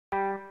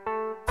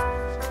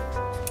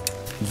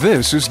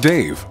This is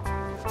Dave.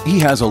 He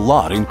has a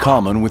lot in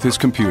common with his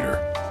computer.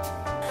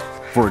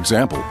 For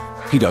example,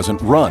 he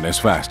doesn't run as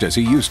fast as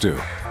he used to.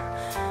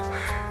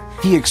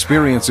 He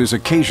experiences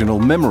occasional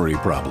memory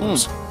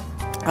problems.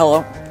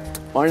 Hello,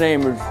 my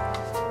name is...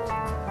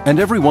 And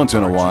every once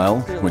in a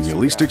while, when you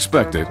least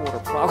expect it,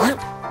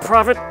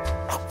 Profit.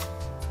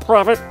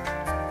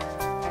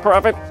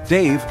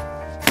 Dave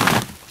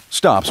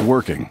stops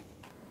working.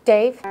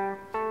 Dave?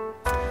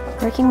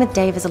 Working with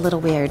Dave is a little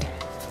weird.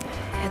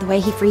 The way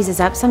he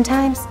freezes up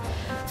sometimes.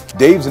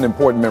 Dave's an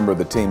important member of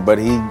the team, but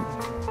he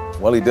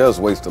does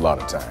waste a lot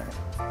of time.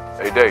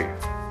 Hey, Dave.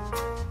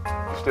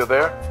 You still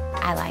there?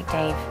 I like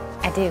Dave.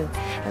 I do.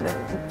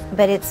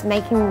 But it's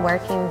making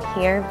working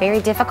here very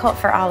difficult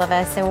for all of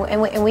us.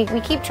 And we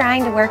keep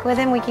trying to work with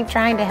him. We keep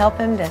trying to help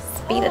him to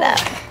speed it up.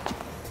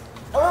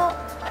 Oh,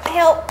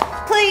 help,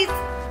 please.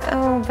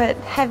 Oh, but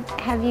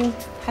have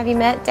you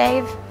met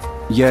Dave?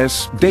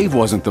 Yes, Dave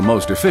wasn't the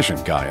most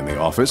efficient guy in the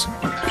office.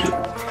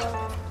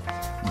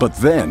 But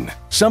then,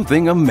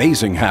 something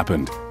amazing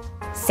happened.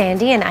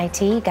 Sandy and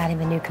IT got him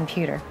a new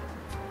computer.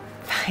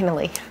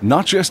 Finally.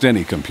 Not just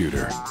any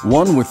computer,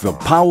 one with the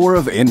power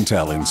of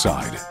Intel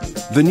inside.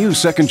 The new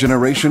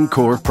second-generation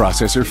Core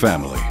processor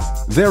family.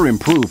 Their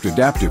improved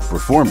adaptive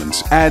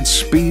performance adds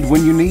speed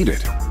when you need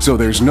it, so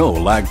there's no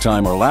lag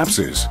time or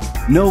lapses,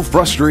 no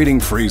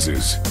frustrating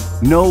freezes,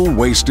 no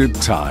wasted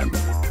time.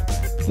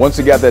 Once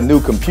he got that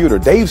new computer,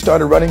 Dave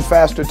started running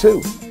faster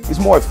too. He's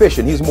more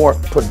efficient, he's more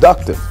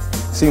productive.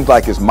 Seems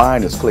like his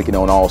mind is clicking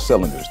on all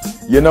cylinders.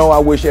 You know, I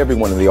wish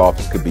everyone in the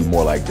office could be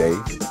more like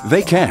Dave.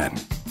 They can,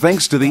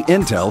 thanks to the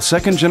Intel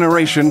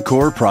second-generation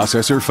Core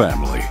processor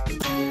family.